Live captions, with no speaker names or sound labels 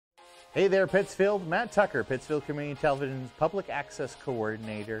Hey there, Pittsfield. Matt Tucker, Pittsfield Community Television's Public Access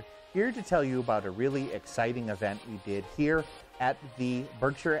Coordinator, here to tell you about a really exciting event we did here at the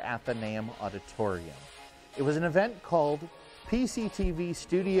Berkshire Athenaeum Auditorium. It was an event called PCTV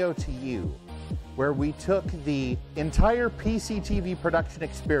Studio to You, where we took the entire PCTV production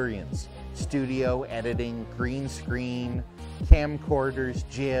experience, studio, editing, green screen, camcorders,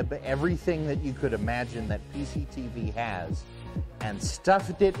 jib, everything that you could imagine that PCTV has, and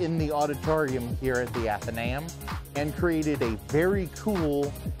stuffed it in the auditorium here at the Athenaeum and created a very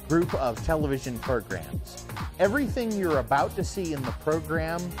cool group of television programs. Everything you're about to see in the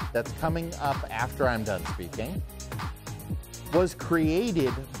program that's coming up after I'm done speaking was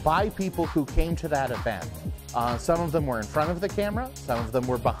created by people who came to that event. Some of them were in front of the camera, some of them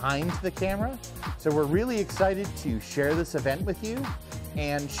were behind the camera. So we're really excited to share this event with you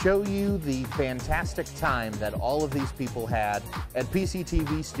and show you the fantastic time that all of these people had at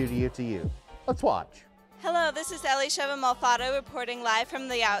PCTV Studio to You. Let's watch. Hello, this is Elisheva Malfado reporting live from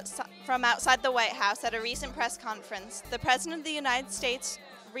outside the White House at a recent press conference. The President of the United States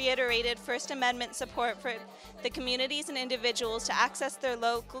reiterated First Amendment support for the communities and individuals to access their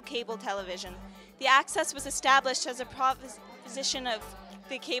local cable television. The access was established as a proposition of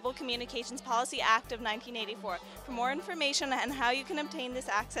the Cable Communications Policy Act of 1984. For more information on how you can obtain this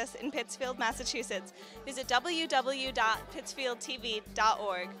access in Pittsfield, Massachusetts, visit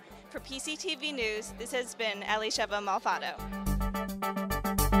www.pittsfieldtv.org. For PCTV News, this has been Elisheva Malfado.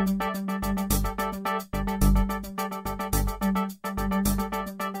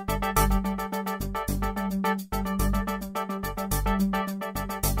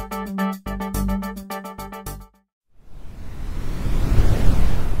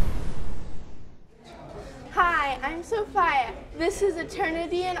 Hi, I'm Sophia. This is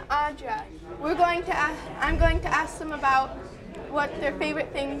Eternity and Audra. I'm going to ask them about what their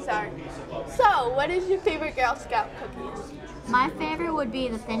favorite things are. So, what is your favorite Girl Scout cookies? My favorite would be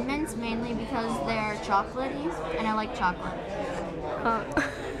the Thin Mints, mainly because they're chocolatey, and I like chocolate.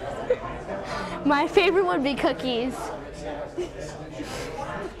 My favorite would be cookies.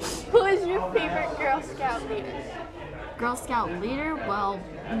 Who is your favorite Girl Scout leader? Girl Scout leader? Well,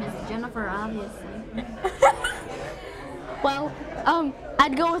 Miss Jennifer, obviously. Well,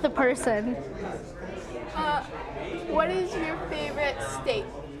 I'd go with a person. What is your favorite state?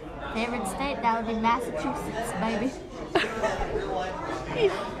 Favorite state? That would be Massachusetts, baby.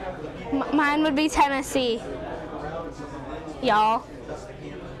 Mine would be Tennessee. Y'all.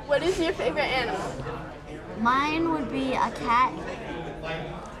 What is your favorite animal? Mine would be a cat.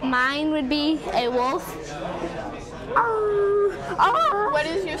 Mine would be a wolf. What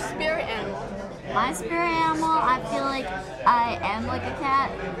is your spirit animal? My spirit animal, I feel like I am like a cat.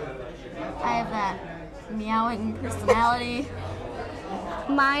 I have that meowing personality.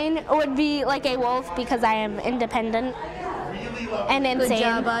 Mine would be like a wolf because I am independent and insane. Good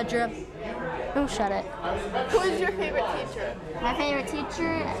job, Audra. Oh, shut it. Who is your favorite teacher? My favorite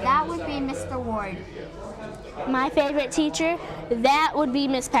teacher, that would be Mr. Ward. My favorite teacher, that would be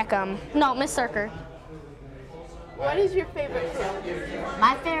Miss Peckham. No, Miss Cirker. What is your favorite food?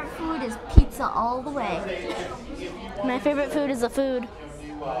 My favorite food is pizza all the way. My favorite food is a food.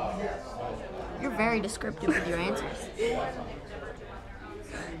 You're very descriptive with your answers.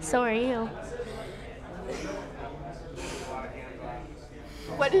 So are you.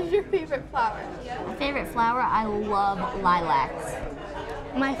 What is your favorite flower? My favorite flower, I love lilacs.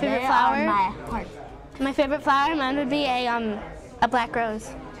 My favorite They flower? are my heart. My favorite flower, mine would be a black rose,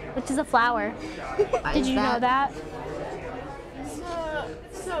 which is a flower. Did you know that?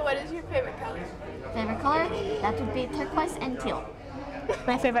 So what is your favorite color? Favorite color? That would be turquoise and teal.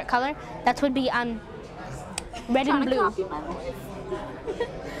 My favorite color? That would be red and blue. Copy my voice.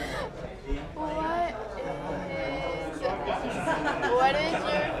 What is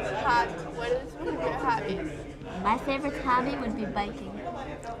one of your hobbies? My favorite hobby would be biking.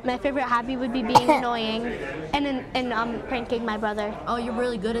 My favorite hobby would be being annoying and pranking my brother. Oh, you're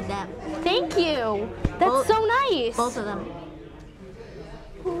really good at that. Thank you. That's so nice. Both of them.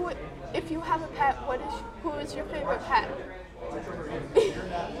 If you have a pet, who is your favorite pet?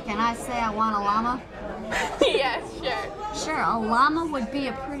 Can I say I want a llama? Yes, sure. Sure, a llama would be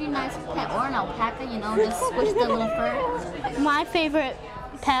a pretty nice pet, or an alpaca, you know, just squish the little fur. My favorite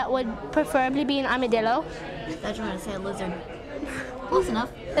pet would preferably be an armadillo. I thought you were going to say a lizard. Close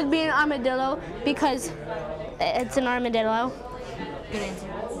enough. It'd be an armadillo because it's an armadillo. Good answer.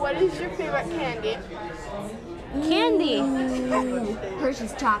 What is your favorite candy? Candy. Ooh,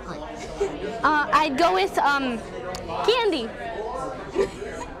 Hershey's chocolate. I'd go with candy.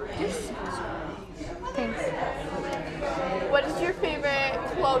 Thanks. What is your favorite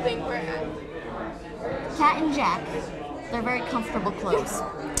clothing clothing brand? Cat and Jack. They're very comfortable clothes.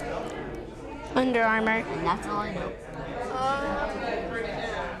 Under Armour. And that's all I know.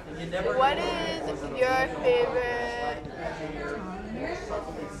 What is your favorite?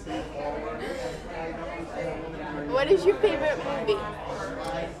 What is your favorite movie?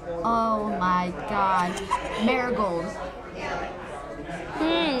 Oh my God. Marigold.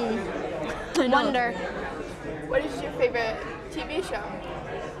 Wonder. What is your favorite TV show?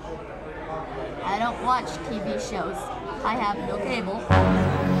 I don't watch TV shows. I have no cable.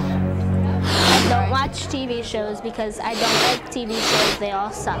 I don't watch TV shows because I don't like TV shows. They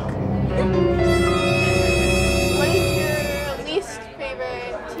all suck. What is your least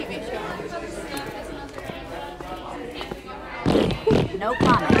favorite TV show? No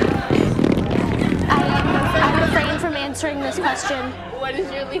comment. I refrain from answering this question. What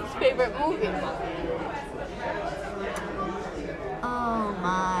is your least favorite movie? Oh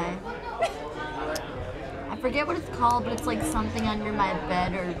my. I forget what it's called, but it's like something under my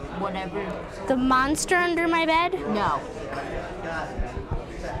bed or whatever. The monster under my bed? No.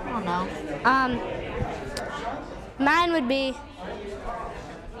 I don't know. Mine would be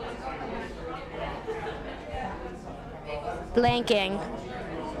blanking.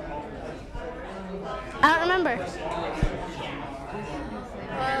 I don't remember.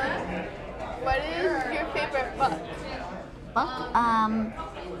 What is your favorite book? Book?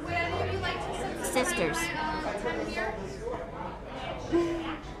 Sisters.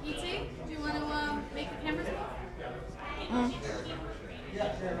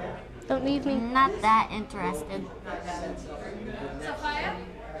 Don't leave me. Not that interested.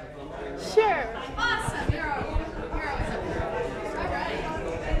 Sure.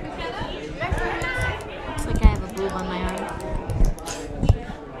 Looks like I have a boob on my arm.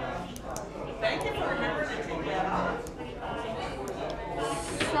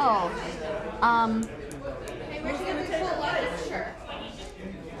 So,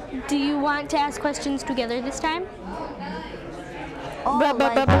 Do you want to ask questions together this time?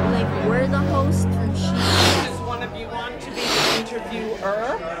 like we're the host and she. Does one of you want to be the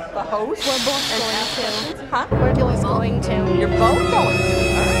interviewer, the host? We're both going to. Huh? We're both going to. You're both going to.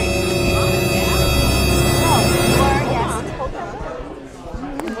 All right.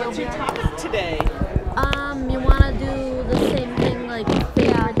 What's your topic today? You wanna do the same thing, like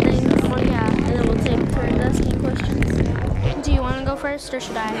favorite things? Yeah. And then we'll take turns asking questions. Do you want to go first or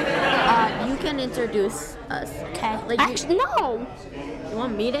should I? You can introduce us. Okay. Like Actually, no. you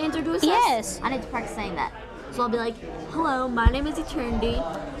want me to introduce us? Yes. I need to practice saying that. So I'll be like, hello, my name is Eternity.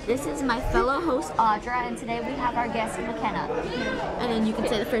 This is my fellow host, Audra, and today we have our guest, McKenna. And then you can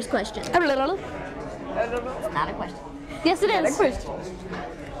say the first question. It's not a question. Yes, it is.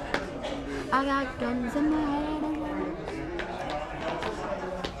 I got guns in my head.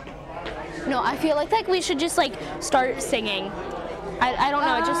 No, I feel like we should just like start singing. I don't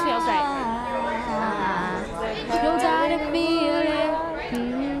know. It just feels right. You gotta feel it.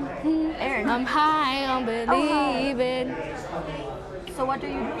 Aaron. I'm high on believing. So what are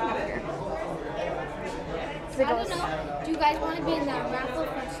you doing over here? I don't know. Do you guys want to be in the raffle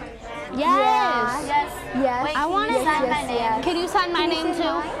for some? Yes. Yes. Yes. Wait, I want to sign my name. Can you sign my name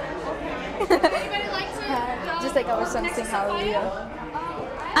too? Anybody like to Just like our song, sing hallelujah.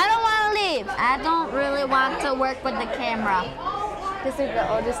 I don't want to leave. I don't really want to work with the camera. Just like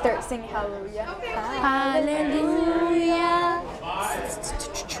I'll just start singing hallelujah. Hallelujah.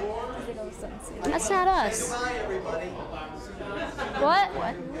 That's not us. What?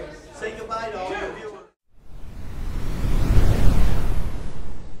 Say goodbye to all your viewers.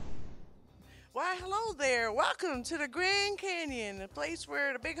 Why, hello there. Welcome to the Grand Canyon, the place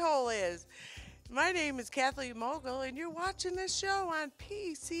where the big hole is. My name is Kathleen Mogul, and you're watching this show on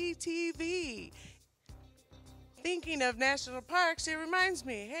PCTV. Thinking of national parks, it reminds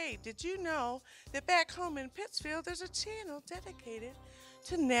me, hey, did you know that back home in Pittsfield, there's a channel dedicated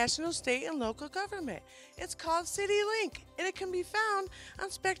to national, state, and local government? It's called CityLink, and it can be found on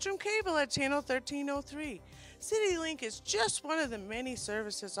Spectrum Cable at channel 1303. CityLink is just one of the many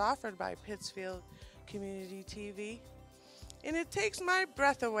services offered by Pittsfield Community TV, and it takes my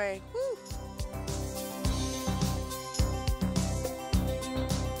breath away. Woo.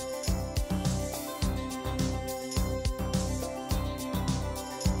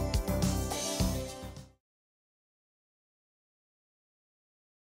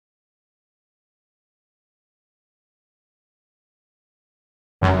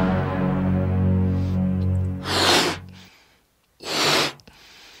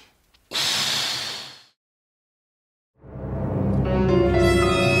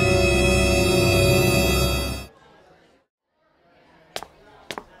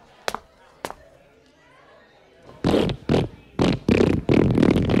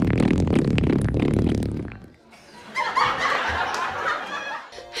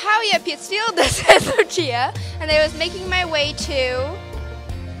 Pittsfield. This is Lucia, and I was making my way to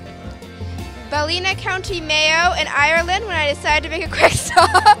Ballina, County Mayo in Ireland when I decided to make a quick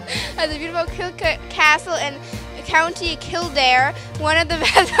stop at the beautiful Kilcut Castle in County Kildare. One of the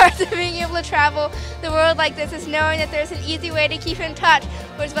best parts of being able to travel the world like this is knowing that there's an easy way to keep in touch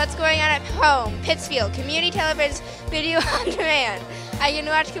with what's going on at home. Pittsfield Community Television Video on Demand. I can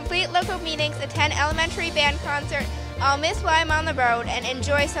watch complete local meetings, attend elementary band concert, I'll miss while I'm on the road, and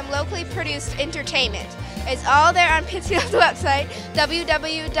enjoy some locally produced entertainment. It's all there on Pittsfield's website,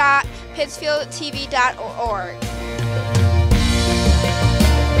 www.pittsfieldtv.org.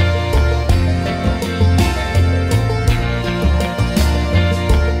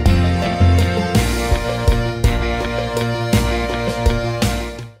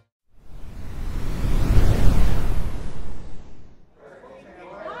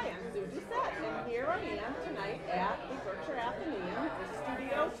 Here I am tonight at the Berkshire Athenaeum, the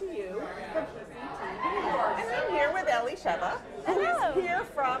studio to you from PCTV. And I'm here with Ellie Sheva, who is here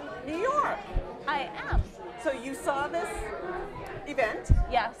from New York. I am. So you saw this event?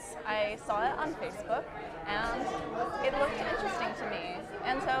 Yes, I saw it on Facebook, and it looked interesting to me.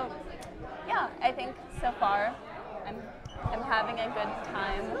 And so, yeah, I think so far I'm having a good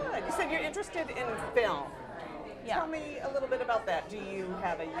time. Good. You said you're interested in film. Yeah. Tell me a little bit about that. Do you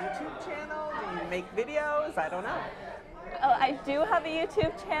have a YouTube channel? Do you make videos? I don't know. Oh, I do have a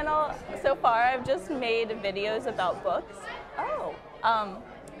YouTube channel. So far, I've just made videos about books. Oh. I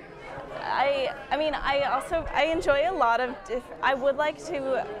enjoy a lot of I would like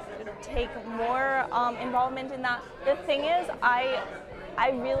to take more involvement in that. The thing is, I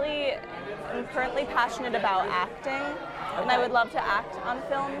really am currently passionate about acting, and I would love to act on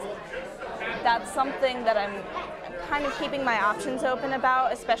films. That's something that I'm kind of keeping my options open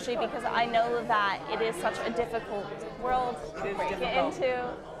about, especially because I know that it is such a difficult world to break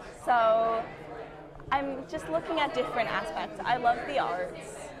into. So I'm just looking at different aspects. I love the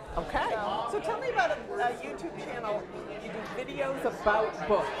arts. Okay. So tell me about a YouTube channel. You do videos about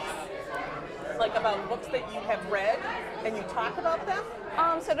books. Like about books that you have read and you talk about them?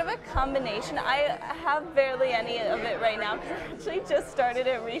 Sort of a combination. I have barely any of it right now because I actually just started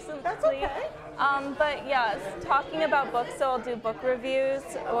it recently. That's okay. But yeah, talking about books, so I'll do book reviews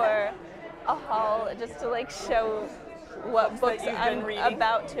or a haul just to like show what books I'm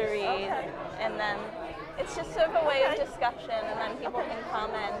about to read. Okay. And then it's just sort of a way of discussion, and then people can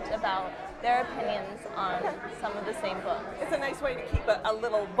comment about their opinions on some of the same books. It's a nice way to keep a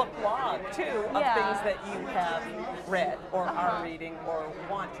little book log, too, of things that you have read or are reading or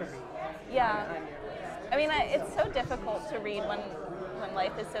want to read. Yeah. I mean, it's so difficult to read when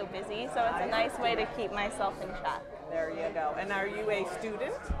life is so busy, so it's a nice way to keep myself in check. There you go. And are you a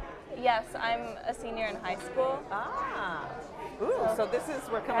student? Yes, I'm a senior in high school. Ah. Ooh, so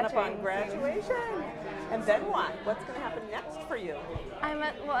we're coming up on graduation. And then what? What's going to happen next for you? I'm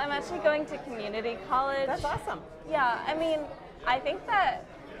actually going to community college. That's awesome. Yeah, I mean, I think that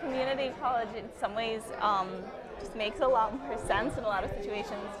community college in some ways just makes a lot more sense in a lot of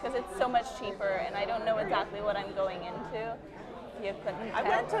situations because it's so much cheaper, and I don't know exactly what I'm going into. You couldn't I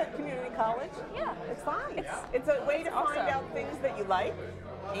went to community college. Yeah. It's fun. It's a way to find out things that you like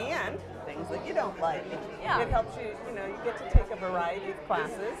and things that you don't like. Yeah. It helps you, you get to take a variety of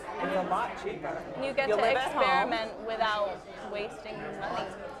classes. It's a lot cheaper. And you get to experiment without wasting money.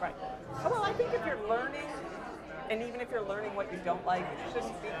 Right. Well, I think if you're learning, and even if you're learning what you don't like, it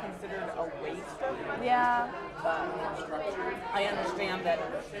shouldn't be considered a waste of money. Yeah. But I understand that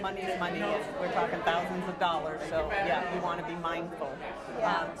money is money, and we're talking thousands of dollars, so yeah, you want to be mindful.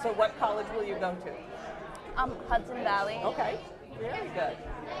 Yeah. So what college will you go to? Hudson Valley. Okay. Very good.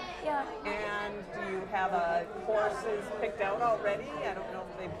 Yeah. And do you have courses picked out already? I don't know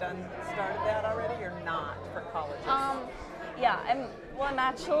if they've started that already or not for colleges. Yeah, I'm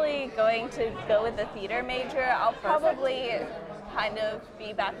actually going to go with the theater major. I'll probably kind of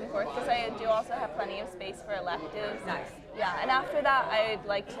be back and forth because I do also have plenty of space for electives. Nice. Yeah, and after that, I'd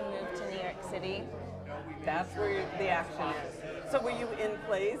like to move to New York City. That's where the action is. So were you in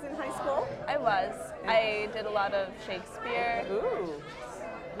plays in high school? I was. I did a lot of Shakespeare. Ooh.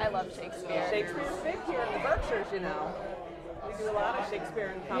 I love Shakespeare. Shakespeare's big here in the Berkshires, We do a lot of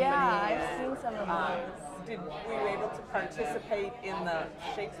Shakespeare and Company. Yeah, I've seen some of those. Were you able to participate in the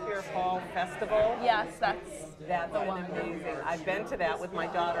Shakespeare Fall Festival? Yes, that's the one. Amazing. I've been to that with my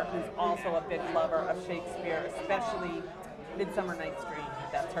daughter, who's also a big lover of Shakespeare, especially Midsummer Night's Dream.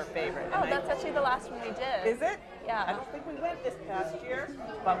 that's her favorite. Oh, And that's actually the last one we did. Is it? Yeah. I don't think we went this past year,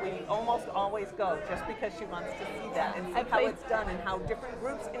 but we almost always go just because she wants to see that and see how it's done and how different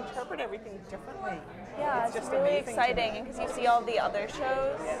groups interpret everything differently. Yeah, it's just really amazing exciting because you see all the other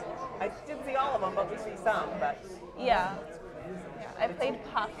shows. Yeah. I didn't see all of them, but we see some. But yeah. I played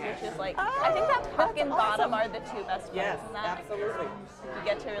Puck, which is like, I think that Puck and Bottom are the two best ones. yes, in that. absolutely. You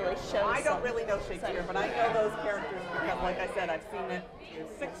get to really show. I don't really know Shakespeare, but I know those characters because, like I said, I've seen it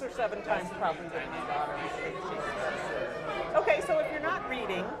 6 or 7 times probably with my daughter. Okay, so if you're not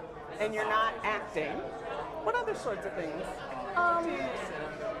reading and you're not acting, what other sorts of things do you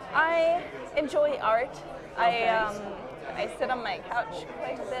I enjoy art. Okay. I sit on my couch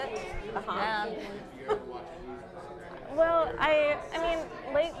quite a bit. And well, I mean,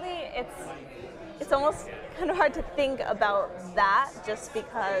 lately it's almost kind of hard to think about that just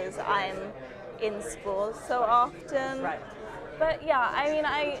because I'm in school so often. Right. But yeah, I mean,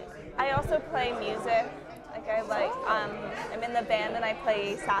 I also play music. Like I'm in the band and I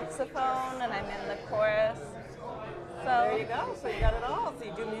play saxophone and I'm in the chorus. So there you go. So you got it all. So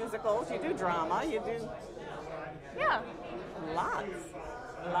you do musicals, you do drama, you do lots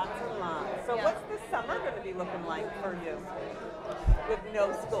and lots. So what's the summer going to be looking like for you with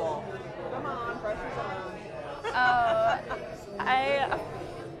no school? Come on, pressure's on.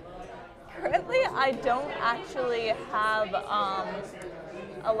 Currently I don't actually have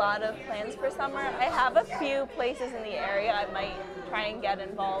a lot of plans for summer. I have a few places in the area I might try and get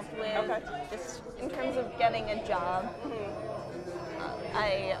involved with, just in terms of getting a job.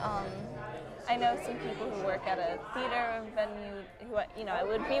 I know some people who work at a theater venue who, you know, I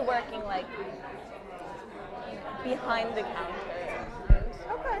would be working like behind the counter.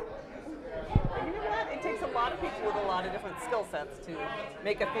 Okay. You know what? It takes a lot of people with a lot of different skill sets to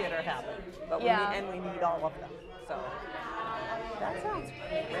make a theater happen. But we need all of them. So that sounds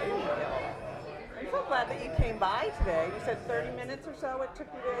great. I'm so glad that you came by today. You said 30 minutes or so it took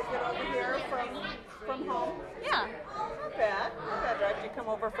you to get over here from home? Yeah. Not bad. Not bad drive. Did you come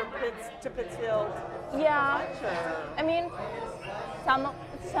over from Pittsfield? Yeah. I mean,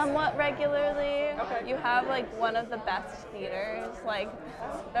 somewhat regularly. Okay. You have like one of the best theaters. Like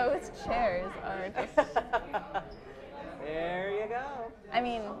those chairs are just. There you go. I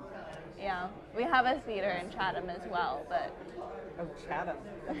mean, yeah, we have a theater in Chatham as well, but. Oh, Chatham.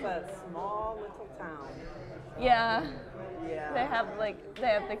 That's a small little town. Yeah. Yeah. They have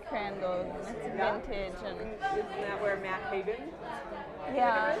the Crandall and it's vintage and. Isn't that where Matt Hagen?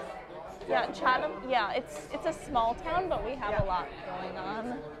 Yeah. Yeah, Chatham. Yeah, it's a small town, but we have a lot going on.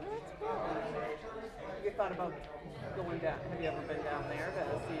 That's cool. You thought about going down? Have you ever been down there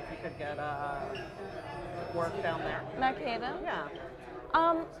to see if you could get work down there? Macadam? Yeah.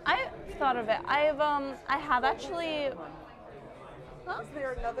 I thought of it. I have actually. Is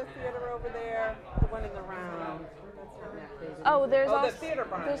there another theater over there? The one in the round. That's not Macadam. Oh, there's also the theater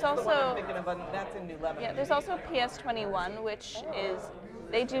barn. There's the one I'm also thinking of. That's in New Lebanon. yeah. There's also PS21, which is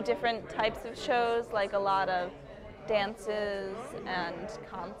they do different types of shows, like a lot of dances and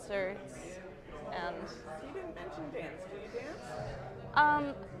concerts and. You didn't mention dance. Do you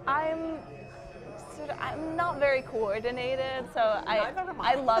dance? I'm not very coordinated, so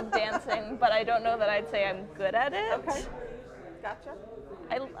I love dancing, but I don't know that I'd say I'm good at it. Okay. Gotcha.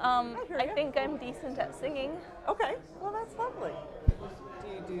 I think I'm decent at singing. Okay. Well, that's lovely. Do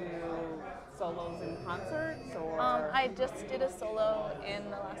you do solos in concerts or? I just did a solo in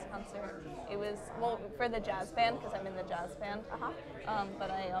the last concert. It was for the jazz band because I'm in the jazz band.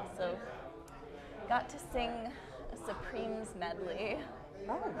 But I also got to sing a Supremes medley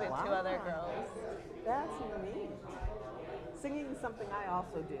with 2 other girls. That's neat. Singing is something I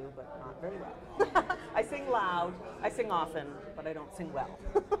also do, but not very well. I sing loud, I sing often, but I don't sing well.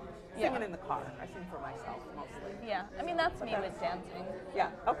 Singing in the car. I sing for myself mostly. Yeah, I mean that's me with dancing.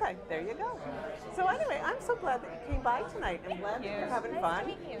 Yeah, okay, there you go. So anyway, I'm so glad that you came by tonight. I'm glad that you're having fun.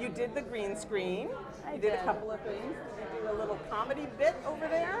 Nice to meet you. You did the green screen. I You did a did. couple of things. Did you do a little comedy bit over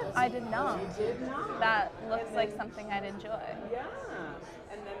there? I did not. You did not. That looks like something I'd enjoy. Yeah.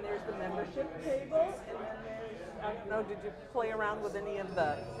 And then there's the membership table, and then there's, I don't know, did you play around with any of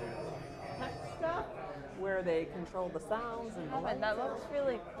the tech stuff where they control the sounds and the lights? That looks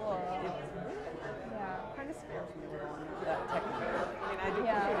really cool. Yeah. Kind of scares me a little that technical. I mean, I do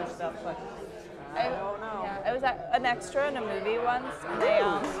computer stuff, but I don't know. Yeah, I was an extra in a movie once,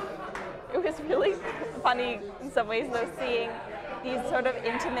 and it was really funny in some ways, though, seeing these sort of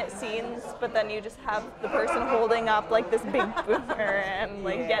intimate scenes, but then you just have the person holding up like this big boomer and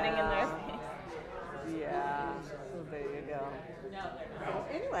like getting in their face. Yeah, so there you go.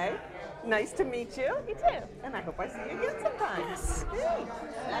 Anyway, nice to meet you. You too. And I hope I see you again sometime. Yes. Hey,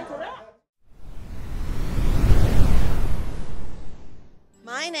 that's a wrap.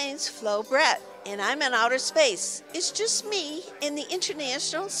 My name's Flo Brett, and I'm in outer space. It's just me in the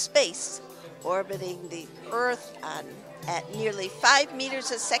international space, orbiting the Earth at nearly 5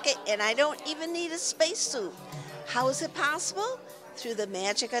 meters a second, and I don't even need a spacesuit. How is it possible? Through the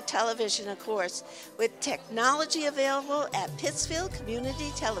magic of television, of course. With technology available at Pittsfield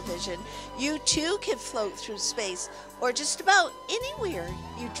Community Television, you too can float through space, or just about anywhere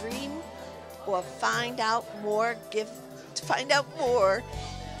you dream or find out more. Give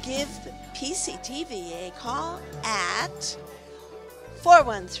PCTV a call at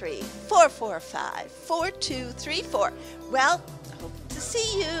 413-445-4234. Well, hope to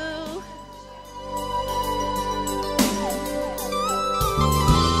see you.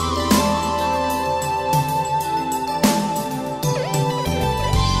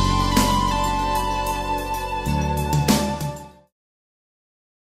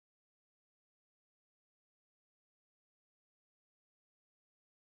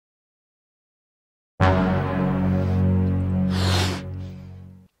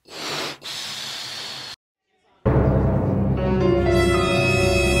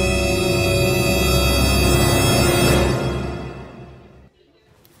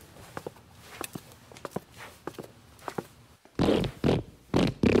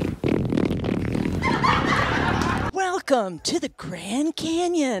 Welcome to the Grand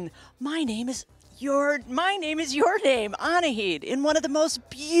Canyon. My name is your name, Anahid, in one of the most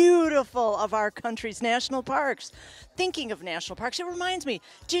beautiful of our country's national parks. Thinking of national parks, it reminds me,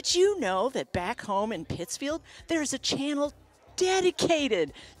 did you know that back home in Pittsfield, there's a channel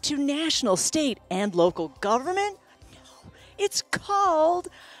dedicated to national, state, and local government? No, it's called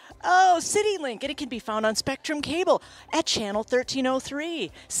CityLink, and it can be found on Spectrum Cable at channel 1303.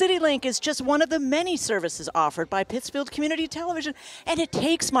 CityLink is just one of the many services offered by Pittsfield Community Television, and it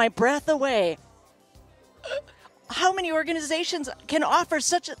takes my breath away. How many organizations can offer a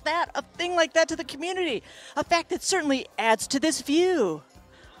thing like that to the community? A fact that certainly adds to this view.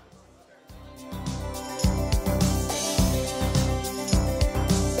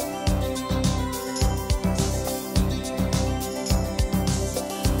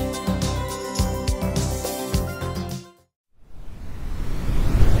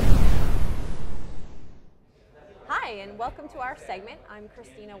 Hi, and welcome to our segment. I'm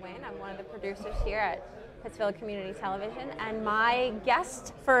Christina Wynn. I'm one of the producers here at Pittsfield Community Television, and my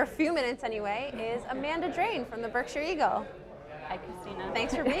guest, for a few minutes anyway, is Amanda Drain from the Berkshire Eagle. Hi, Christina.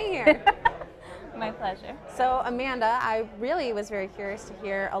 Thanks for being here. My pleasure. So, Amanda, I really was very curious to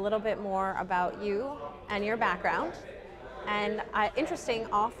hear a little bit more about you and your background. And interesting,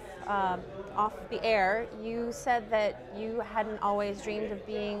 off the air, you said that you hadn't always dreamed of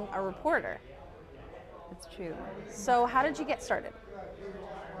being a reporter. It's true. So how did you get started?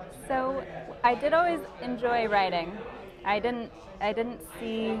 So I did always enjoy writing. I didn't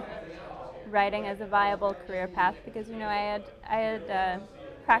see writing as a viable career path because, you know, I had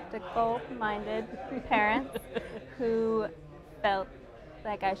practical-minded parents who felt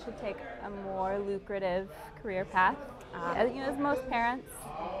like I should take a more lucrative career path, you know, as most parents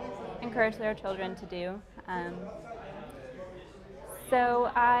encourage their children to do.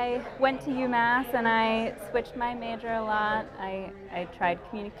 So I went to UMass and I switched my major a lot. I tried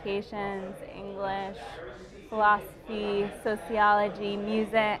communications, English, philosophy, sociology,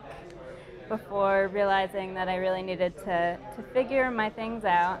 music, before realizing that I really needed to figure my things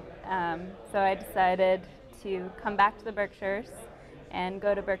out. So I decided to come back to the Berkshires and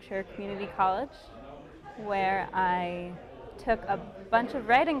go to Berkshire Community College, where I took a bunch of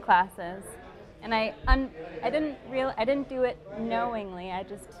writing classes. And I didn't do it knowingly.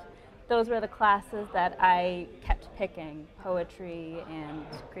 Those were the classes that I kept picking: poetry and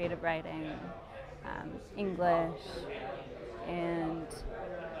creative writing, English, and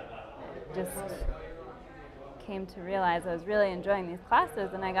just came to realize I was really enjoying these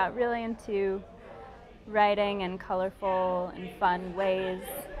classes, and I got really into writing in colorful and fun ways.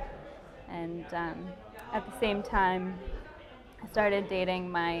 And at the same time, I started dating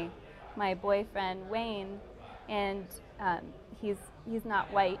my boyfriend Wayne, and he's not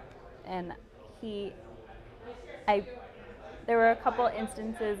white, and there were a couple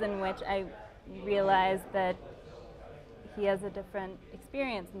instances in which I realized that he has a different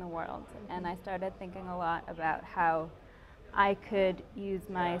experience in the world, and I started thinking a lot about how I could use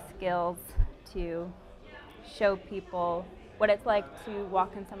my skills to show people what it's like to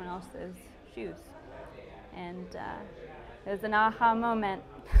walk in someone else's shoes. And it was an aha moment.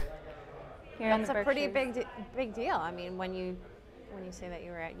 here in That's the a pretty Berkshires. big deal. I mean, when you say that you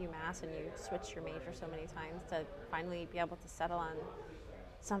were at UMass and you switched your major so many times, to finally be able to settle on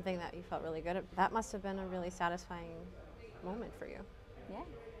something that you felt really good at, that must have been a really satisfying moment for you. Yeah.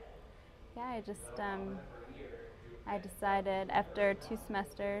 Yeah, I decided after 2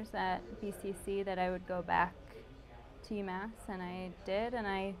 semesters at BCC that I would go back to UMass, and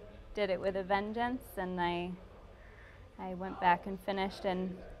I did it with a vengeance, and I went back and finished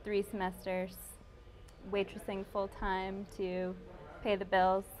in 3 semesters, waitressing full-time to pay the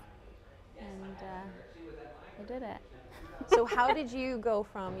bills, and I did it. So how did you go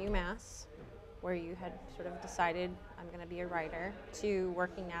from UMass, where you had sort of decided, I'm going to be a writer, to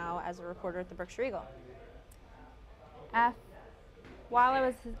working now as a reporter at the Berkshire Eagle? While I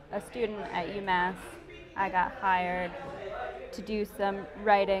was a student at UMass, I got hired to do some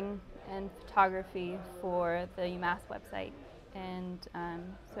writing and photography for the UMass website, and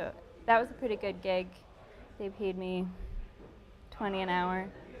so that was a pretty good gig. They paid me $20 an hour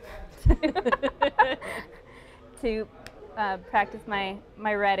to practice my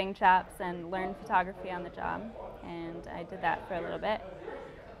writing chops and learn photography on the job, and I did that for a little bit,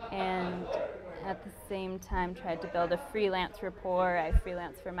 and at the same time tried to build a freelance rapport. I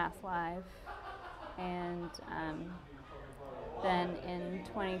freelanced for Mass Live, and then in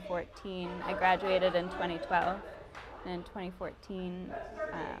 2014, I graduated in 2012, and in 2014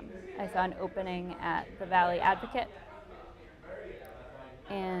 I saw an opening at the Valley Advocate,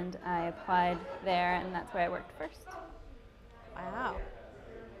 and I applied there, and that's where I worked first. Wow.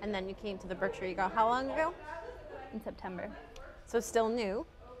 And then you came to the Berkshire Eagle how long ago? In September. So still new,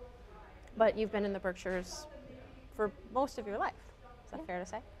 but you've been in the Berkshires for most of your life. Is that fair to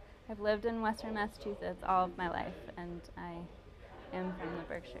say? I've lived in Western Massachusetts all of my life, and I am from the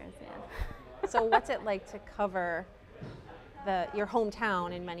Berkshires, yeah. So what's it like to cover your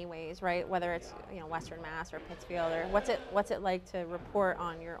hometown in many ways, right? Whether it's Western Mass or Pittsfield, or what's it like to report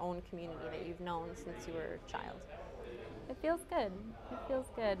on your own community that you've known since you were a child? It feels good. It feels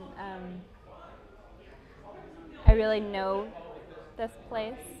good. I really know this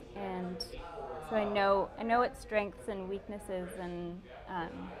place, and so I know its strengths and weaknesses, and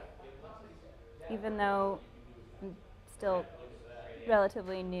even though I'm still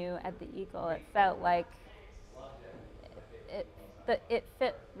relatively new at the Eagle, it felt like it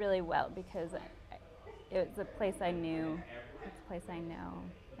fit really well, because it was a place I knew, it's a place I know,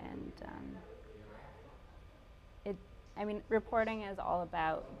 and I mean, reporting is all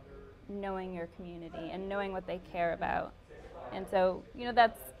about knowing your community and knowing what they care about, and so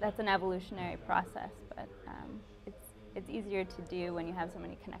that's an evolutionary process, but it's easier to do when you have so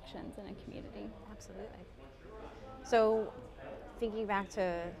many connections in a community. Absolutely. So, thinking back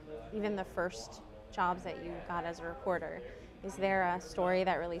to even the first jobs that you got as a reporter, is there a story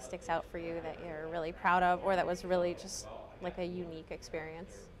that really sticks out for you that you're really proud of, or that was really just like a unique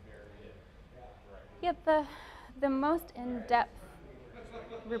experience? Yeah, the most in-depth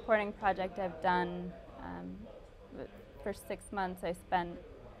reporting project I've done, for 6 months I spent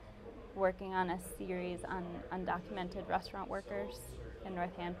working on a series on undocumented restaurant workers in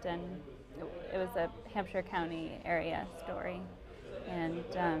Northampton. It was a Hampshire County area story, and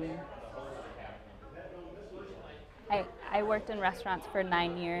I worked in restaurants for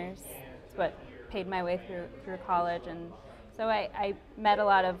 9 years. It's what paid my way through college, and so I met a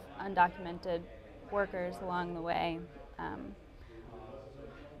lot of undocumented workers along the way.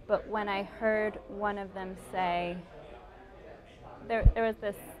 But when I heard one of them say, there was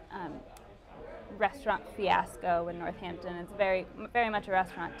this restaurant fiasco in Northampton. It's very much a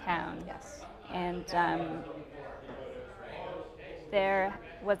restaurant town. Yes. And there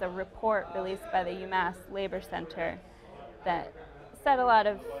was a report released by the UMass Labor Center that said a lot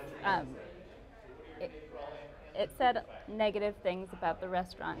of, it said negative things about the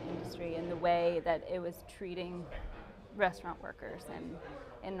restaurant industry and the way that it was treating restaurant workers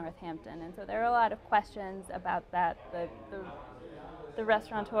in Northampton. And so there were a lot of questions about that. The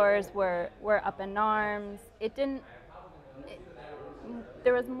restaurateurs were up in arms.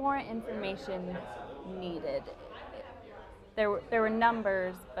 There was more information needed. There were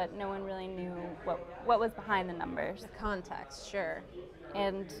numbers, but no one really knew what was behind the numbers. The context, sure.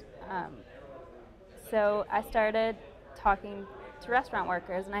 And so I started talking to restaurant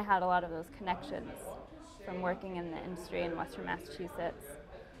workers, and I had a lot of those connections from working in the industry in Western Massachusetts.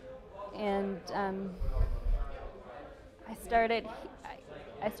 And I started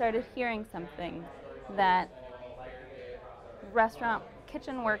hearing something, that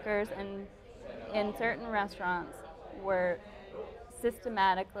kitchen workers in certain restaurants were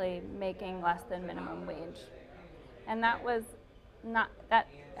systematically making less than minimum wage. And that was that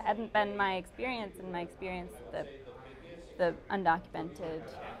hadn't been my experience. In my experience, the undocumented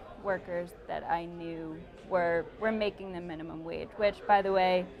workers that I knew were making the minimum wage, which, by the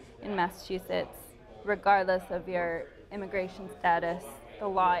way, in Massachusetts, regardless of your immigration status, the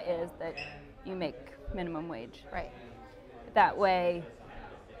law is that you make minimum wage. Right. That way,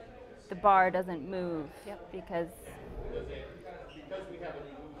 the bar doesn't move. Yep. Because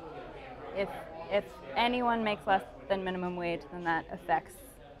if anyone makes less than minimum wage, then that affects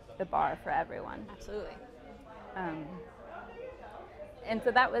the bar for everyone. Absolutely. And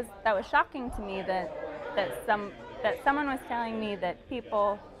so that was shocking to me that someone was telling me that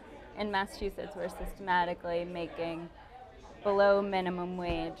people in Massachusetts were systematically making below minimum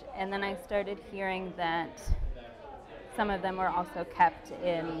wage, and then I started hearing that some of them were also kept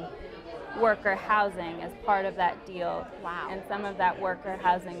in worker housing as part of that deal. Wow. And some of that worker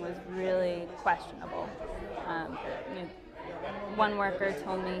housing was really questionable. One worker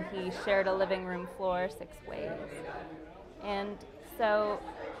told me he shared a living room floor 6 ways. And so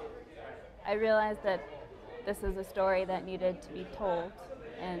I realized that this is a story that needed to be told.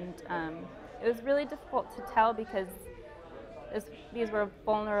 And it was really difficult to tell because these were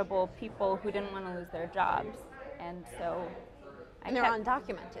vulnerable people who didn't want to lose their jobs. And so and they're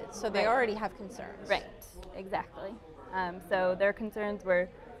undocumented, so they already have concerns. Right, exactly. So their concerns were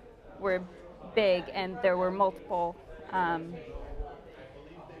big, and there were multiple. I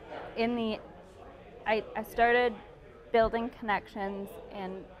started building connections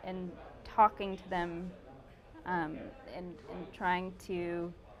and talking to them and trying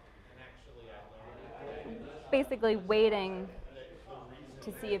to, basically waiting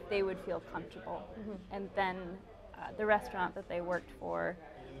to see if they would feel comfortable. Mm-hmm. And then the restaurant that they worked for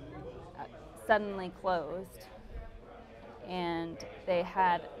suddenly closed, and they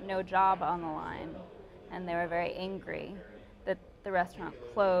had no job on the line, and they were very angry that the restaurant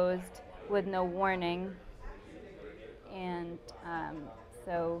closed with no warning. And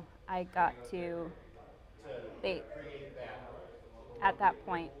so I got to, at that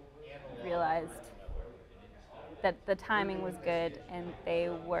point, realized that the timing was good, and they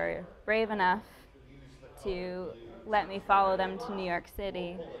were brave enough to let me follow them to New York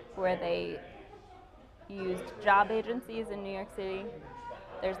City, where they used job agencies in New York City.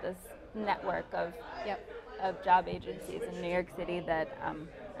 There's this network of job agencies in New York City that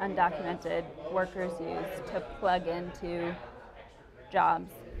undocumented workers use to plug into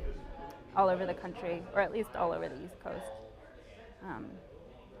jobs all over the country, or at least all over the East Coast.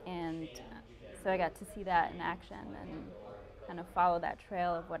 So I got to see that in action and kind of follow that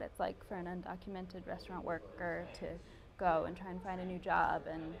trail of what it's like for an undocumented restaurant worker to go and try and find a new job,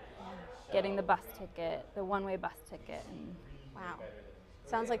 and getting the bus ticket, the one-way bus ticket. And wow.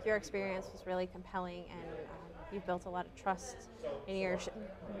 Sounds like your experience was really compelling, and you've built a lot of trust in your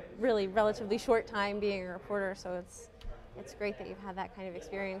really relatively short time being a reporter, so it's great that you've had that kind of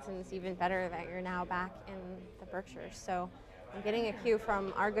experience, and it's even better that you're now back in the Berkshires. So I'm getting a cue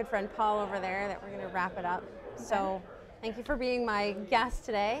from our good friend Paul over there that we're going to wrap it up. Okay. So thank you for being my guest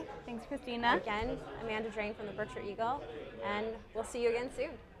today. Thanks, Christina. Again, Amanda Drain from the Berkshire Eagle, and we'll see you again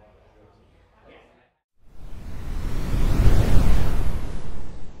soon.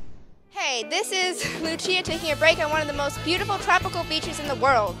 Hey, this is Lucia taking a break on one of the most beautiful tropical beaches in the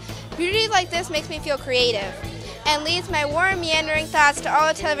world. Beauty like this makes me feel creative and leads my warm, meandering thoughts to all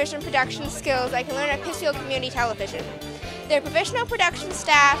the television production skills I can learn at Pittsfield Community Television. Their professional production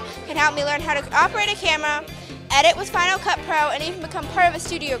staff can help me learn how to operate a camera, edit with Final Cut Pro, and even become part of a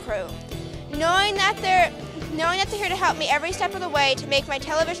studio crew. Knowing that they're here to help me every step of the way to make my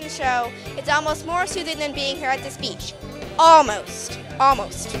television show, it's almost more soothing than being here at this beach. Almost.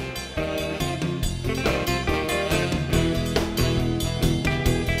 Almost.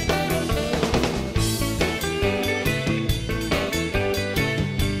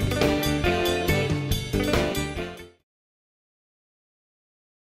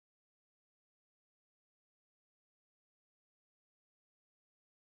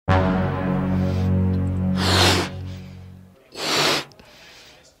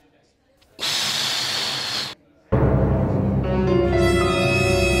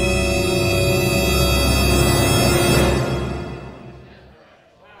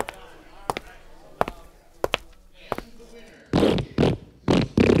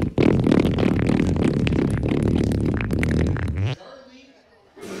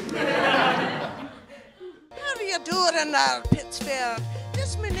 Pittsfield.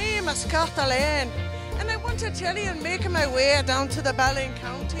 This my name is Kathleen, and I want to tell you I'm making my way down to the Ballyne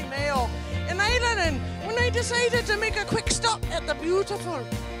County Mayo in Ireland when I decided to make a quick stop at the beautiful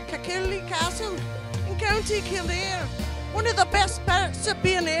Kilkenny Castle in County Kildare. One of the best parts of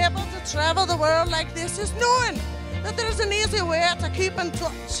being able to travel the world like this is knowing that there's an easy way to keep in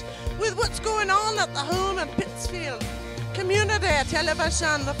touch with what's going on at the home in Pittsfield Community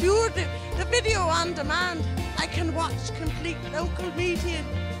Television. The video on demand, I can watch complete local media,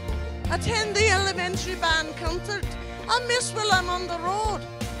 attend the elementary band concert, and miss while I'm on the road,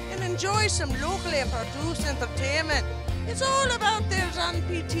 and enjoy some locally produced entertainment. It's all about theirs on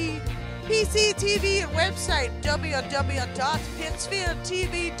PCTV website,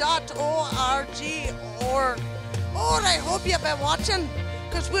 www.pittsfieldtv.org. Or I hope you've been watching,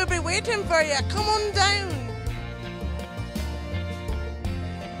 because we'll be waiting for you. Come on down.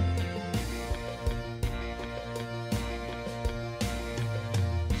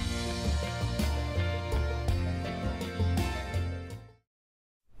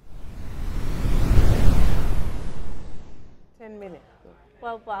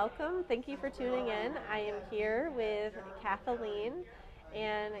 Well, welcome. Thank you for tuning in. I am here with Kathleen,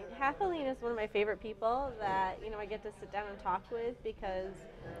 and Kathleen is one of my favorite people that I get to sit down and talk with, because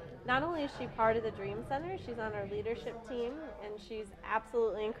not only is she part of the Dream Center, she's on our leadership team, and she's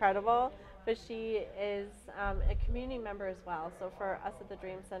absolutely incredible, but she is a community member as well. So for us at the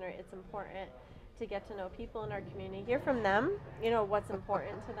Dream Center, it's important to get to know people in our community, hear from them, what's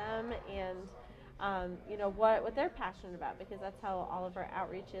important to them, and what they're passionate about, because that's how all of our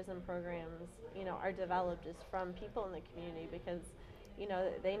outreaches and programs, are developed, is from people in the community, because,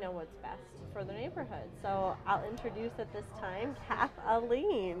 they know what's best for the neighborhood. So I'll introduce at this time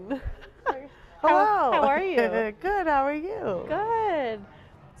Kathleen. Hello. How are you? Good, how are you? Good.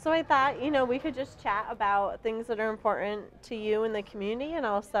 So I thought, we could just chat about things that are important to you in the community, and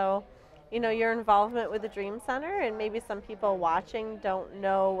also your involvement with the Dream Center, and maybe some people watching don't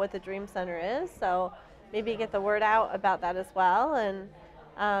know what the Dream Center is, so maybe get the word out about that as well, and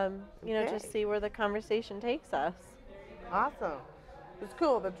just see where the conversation takes us. Awesome. It's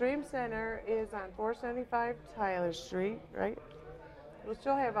cool. The Dream Center is on 475 Tyler Street, right? We'll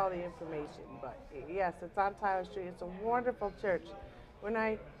still have all the information, but yes, it's on Tyler Street. It's a wonderful church.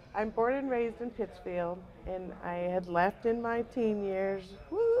 I'm born and raised in Pittsfield, and I had left in my teen years.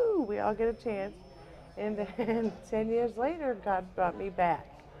 Woo! We all get a chance. And then 10 years later, God brought me back.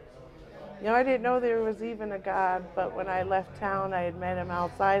 I didn't know there was even a God, but when I left town, I had met him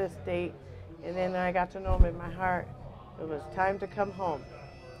outside of state, and then I got to know him in my heart. It was time to come home.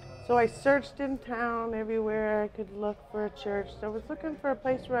 So I searched in town everywhere I could look for a church. So I was looking for a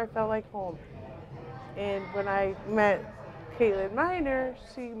place where I felt like home. And when I met Caitlin Miner,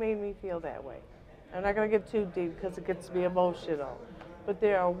 she made me feel that way. I'm not going to get too deep because it gets me emotional, but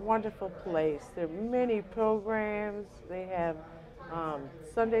they're a wonderful place. There are many programs. They have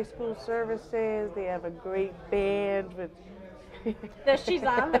Sunday school services. They have a great band. That she's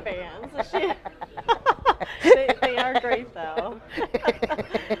on the band. So they are great, though.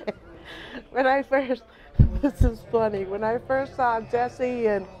 This is funny. When I first saw Jesse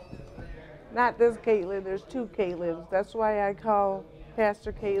and not this Caitlin, there's two Caitlins. That's why I call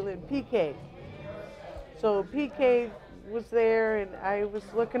Pastor Caitlin PK. So PK was there, and I was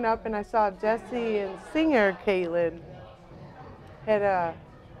looking up, and I saw Jesse and singer Caitlin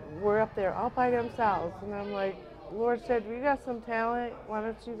were up there all by themselves. And I'm like, Lord said, we got some talent. Why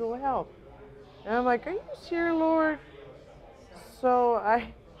don't you go help? And I'm like, are you sure, Lord? So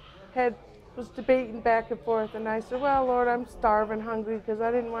I was debating back and forth, and I said, well, Lord, I'm starving, hungry, because I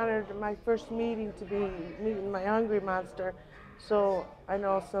didn't want my first meeting to be meeting my hungry monster. So I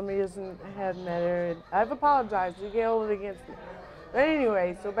know some of you hadn't met her, and I've apologized. You get hold against me. But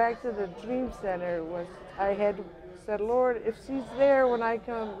anyway, so back to the Dream Center, I had said, Lord, if she's there when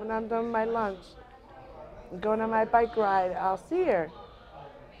I'm done my lunch and going on my bike ride, I'll see her.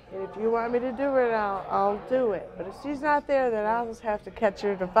 And if you want me to do it, I'll do it. But if she's not there, then I'll just have to catch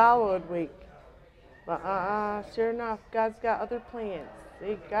her the following week. But sure enough, God's got other plans.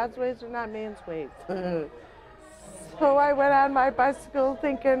 See, God's ways are not man's ways. So I went on my bicycle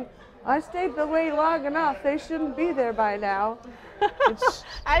thinking, I stayed the way long enough. They shouldn't be there by now.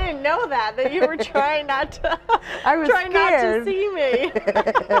 I didn't know that you were trying not to. I was trying scared. not to see me.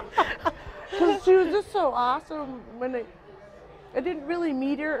 Because she was just so awesome. I didn't really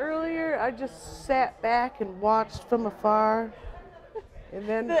meet her earlier. I just sat back and watched from afar. And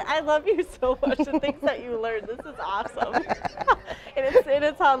then I love you so much. The things that you learned. This is awesome. and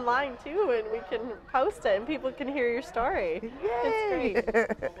it's online too, and we can post it, and people can hear your story. Yay. It's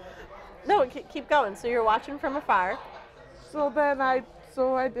great. No, keep going. So you're watching from afar. So then I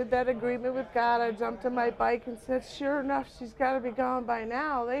did that agreement with God. I jumped on my bike and said, sure enough, she's got to be gone by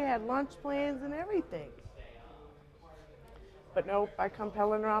now. They had lunch plans and everything. But nope, I come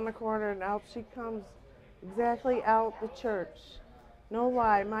pelling around the corner, and out she comes exactly out the church. No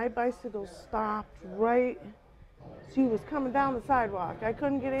lie, my bicycle stopped right. She was coming down the sidewalk. I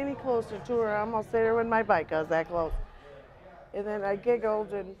couldn't get any closer to her. I almost hit her with my bike. I was that close. And then I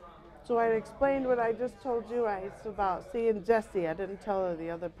giggled, and so I explained what I just told you. It's about seeing Jesse. I didn't tell her the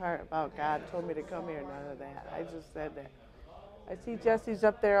other part about God told me to come here, none of that. I just said that. I see Jesse's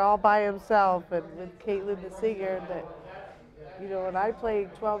up there all by himself, and with Caitlin the singer, that, you know, and I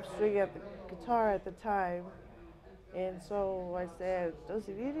played 12 string at the guitar at the time. And so I said, does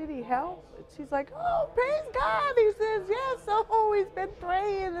he need any help? And she's like, oh, praise God. He says, yes, oh, he's been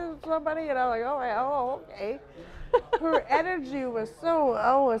praying and somebody. And I'm like, oh, okay. Her energy was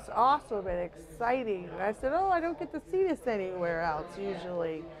so, it's awesome and exciting. And I said, I don't get to see this anywhere else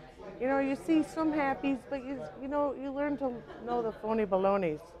usually. You know, you see some happies, but you know, you learn to know the phony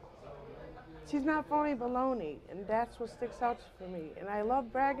balonies. She's not phony baloney, and that's what sticks out for me. And I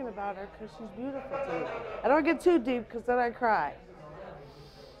love bragging about her because she's beautiful to me. I don't get too deep because then I cry.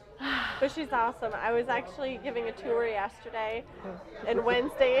 But she's awesome. I was actually giving a tour yesterday, and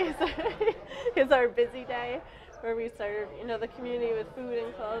Wednesdays is our busy day where we serve, you know, the community with food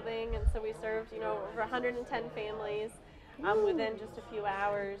and clothing. And so we served, you know, over 110 families within just a few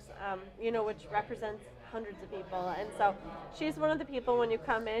hours, you know, which represents hundreds of people. And so she's one of the people when you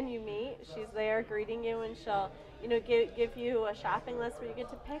come in, you meet, she's there greeting you, and she'll, you know, give you a shopping list where you get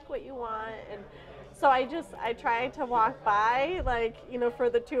to pick what you want. And so I tried to walk by, like, you know, for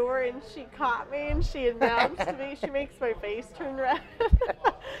the tour, and she caught me and she announced me. She makes my face turn red.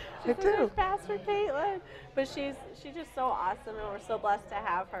 She says, "There's Pastor Caitlin." But she's just so awesome, and we're so blessed to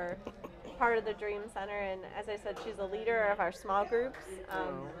have her part of the Dream Center. And as I said, she's a leader of our small groups.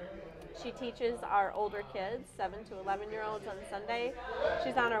 She teaches our older kids, 7 to 11-year-olds on Sunday.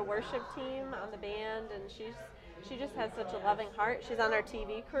 She's on our worship team, on the band, and she just has such a loving heart. She's on our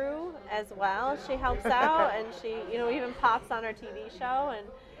TV crew as well. She helps out, and she, you know, even pops on our TV show. And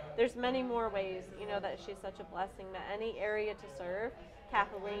there's many more ways, you know, that she's such a blessing to any area to serve.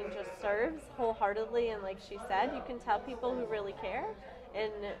 Kathleen just serves wholeheartedly, and like she said, you can tell people who really care.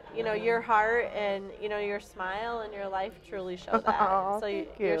 And, you know, your heart and, you know, your smile and your life truly show that. Oh, so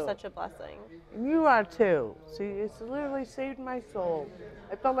you're such a blessing. You are too. See, it's literally saved my soul.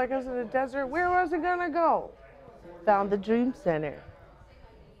 I felt like I was in the desert. Where was I going to go? Found the Dream Center.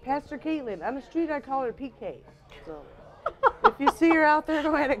 Pastor Caitlin. On the street, I call her PK. So if you see her out there,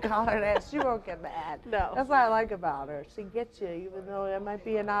 go ahead and call her that. She won't get mad. No. That's what I like about her. She gets you, even though I might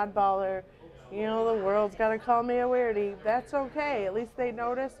be an oddballer. You know, the world's got to call me a weirdie. That's okay. At least they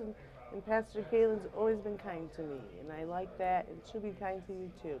notice, and Pastor Caitlin's always been kind to me, and I like that, and she'll be kind to you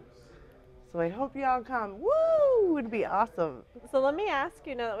too. So I hope y'all come. Woo! It'd be awesome. So let me ask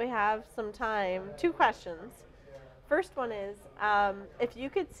you, now that we have some time, 2 questions. First one is, if you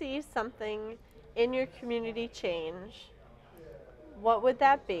could see something in your community change, what would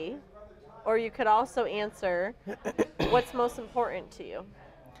that be? Or you could also answer, what's most important to you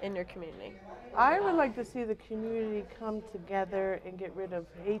in your community? I would like to see the community come together and get rid of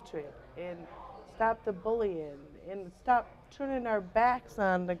hatred and stop the bullying and stop turning our backs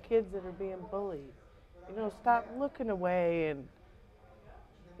on the kids that are being bullied. You know, stop looking away, and,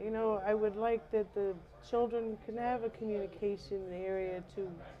 you know, I would like that the children can have a communication area to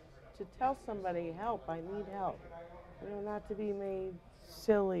tell somebody, help, I need help. You know, not to be made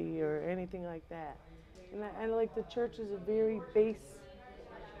silly or anything like that. And I like the church is a very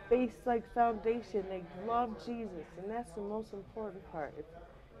base-like foundation. They love Jesus, and that's the most important part. If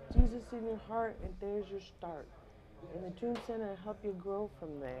Jesus in your heart, and there's your start. And the Dream Center will help you grow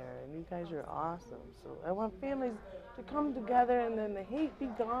from there, and you guys are awesome. So I want families to come together, and then the hate be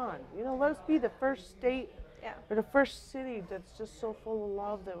gone. You know, let us be the first state or the first city that's just so full of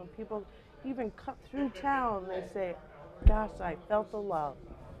love that when people even cut through town, they say, gosh, I felt the love.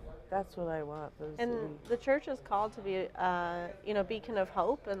 That's what I want. And the church is called to be, you know, beacon of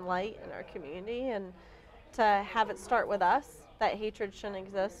hope and light in our community, and to have it start with us. That hatred shouldn't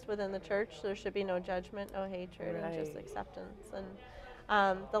exist within the church. There should be no judgment, no hatred, and just acceptance.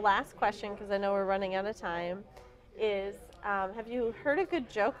 And the last question, because I know we're running out of time, is have you heard a good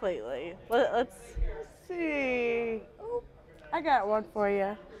joke lately? Let's see. Oh, I got one for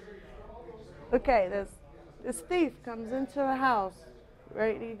you. Okay, this thief comes into the house.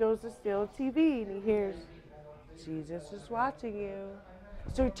 Right, he goes to steal a TV, and he hears, Jesus is watching you.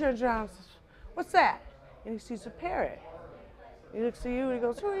 So he turns around and says, what's that? And he sees a parrot. He looks at you, and he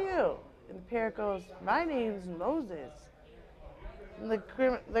goes, who are you? And the parrot goes, my name's Moses. And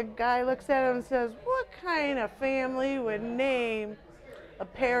the guy looks at him and says, what kind of family would name a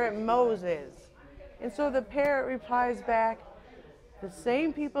parrot Moses? And so the parrot replies back, The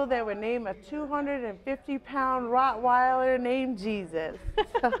same people that would name a 250-pound Rottweiler named Jesus.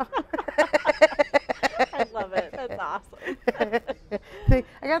 I love it. That's awesome.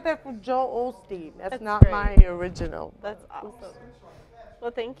 I got that from Joel Osteen. That's not great. my original. That's awesome.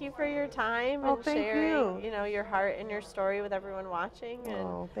 Well, thank you for your time Oh, and thank sharing, you know, your heart and your story with everyone watching.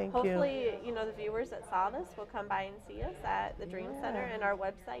 And thank hopefully, you know, the viewers that saw this will come by and see us at the Dream Center. And our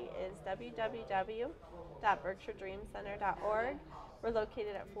website is www.berkshiredreamcenter.org. We're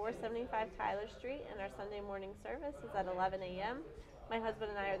located at 475 Tyler Street, and our Sunday morning service is at 11 a.m. My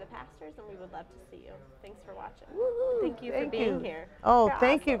husband and I are the pastors, and we would love to see you. Thanks for watching. Thank you for being here. Oh, You're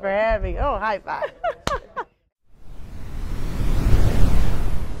thank you for having me. Oh, high five.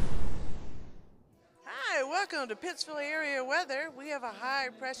 Hi, welcome to Pittsfield area weather. We have a high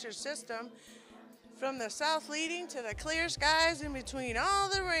pressure system from the south leading to the clear skies in between all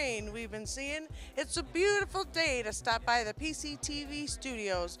the rain we've been seeing. It's a beautiful day to stop by the PCTV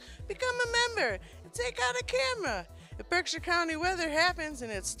Studios. Become a member and take out a camera. If Berkshire County weather happens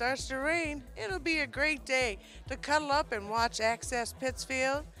and it starts to rain, it'll be a great day to cuddle up and watch Access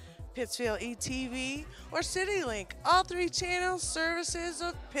Pittsfield, Pittsfield ETV, or CityLink, all 3 channel services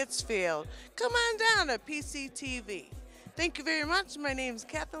of Pittsfield. Come on down to PCTV. Thank you very much. My name is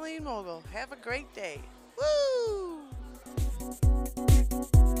Kathleen Mogul. Have a great day. Woo!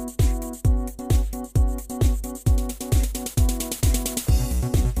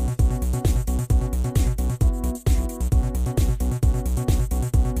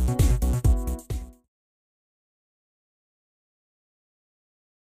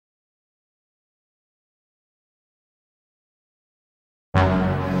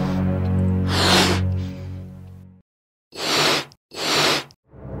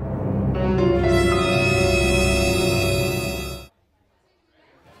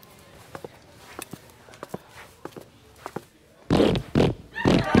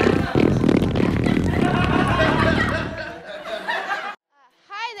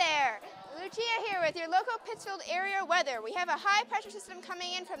 Pittsfield area weather. We have a high pressure system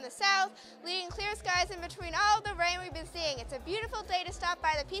coming in from the south, leading clear skies in between all the rain we've been seeing. It's a beautiful day to stop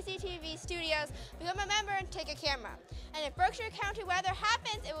by the PCTV Studios, become a member, and take a camera. And if Berkshire County weather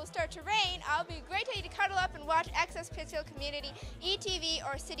happens, it will start to rain. I'll be a great day to cuddle up and watch Access Pittsfield Community, ETV,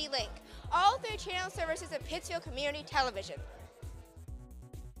 or CityLink. All 3 channel services of Pittsfield Community Television.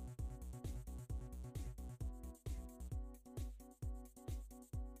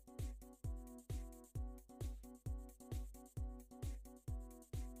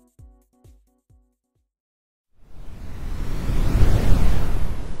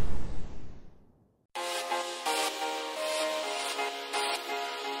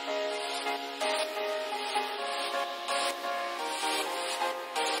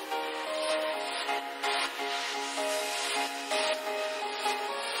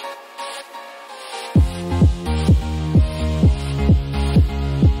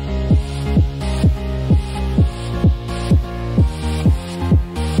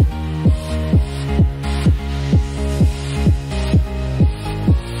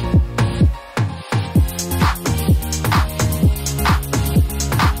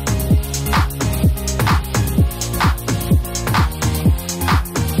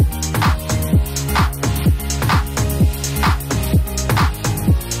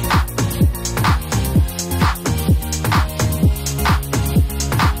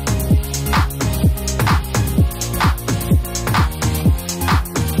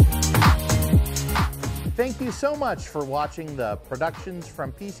 Thank you so much for watching the productions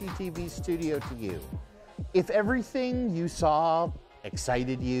from PCTV Studio to you. If everything you saw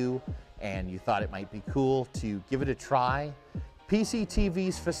excited you and you thought it might be cool to give it a try,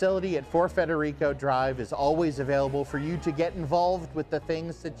 PCTV's facility at 4 Federico Drive is always available for you to get involved with the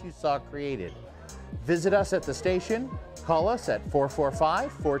things that you saw created. Visit us at the station, call us at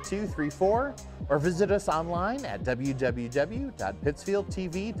 445-4234, or visit us online at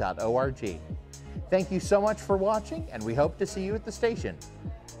www.pittsfieldtv.org. Thank you so much for watching, and we hope to see you at the station.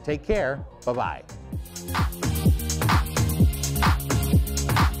 Take care. Bye-bye.